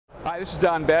Hi, this is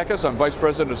Don Backus. I'm Vice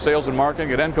President of Sales and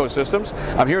Marketing at Enco Systems.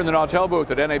 I'm here in the Nautel booth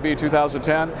at NAB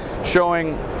 2010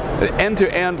 showing the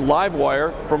end-to-end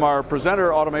Livewire from our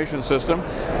presenter automation system.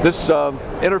 This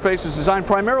interface is designed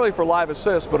primarily for live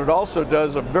assist, but it also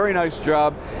does a very nice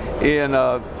job in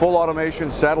full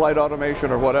automation, satellite automation,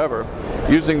 or whatever,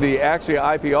 using the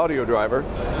Axia IP audio driver.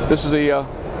 This is the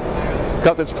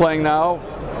cut that's playing now.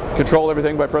 Control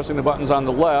everything by pressing the buttons on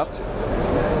the left.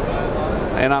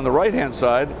 And on the right-hand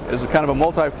side is kind of a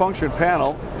multi-function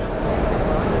panel.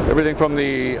 Everything from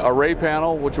the array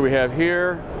panel, which we have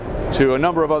here, to a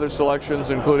number of other selections,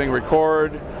 including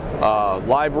record,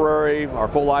 library, our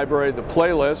full library, the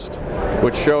playlist,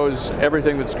 which shows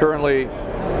everything that's currently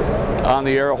on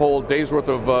the air, a whole day's worth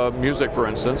of music, for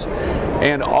instance.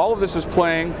 And all of this is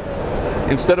playing,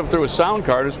 instead of through a sound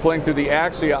card, it's playing through the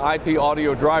Axia IP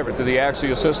audio driver, through the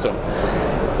Axia system.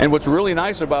 And what's really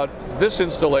nice about this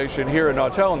installation here in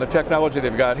Nautel and the technology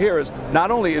they've got here is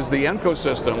not only is the Enco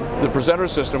system, the presenter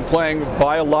system, playing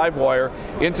via Livewire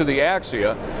into the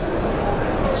Axia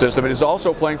system, it is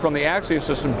also playing from the Axia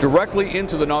system directly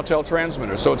into the Nautel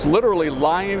transmitter. So it's literally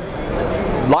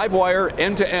Livewire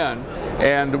end to end,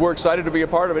 and we're excited to be a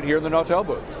part of it here in the Nautel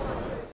booth.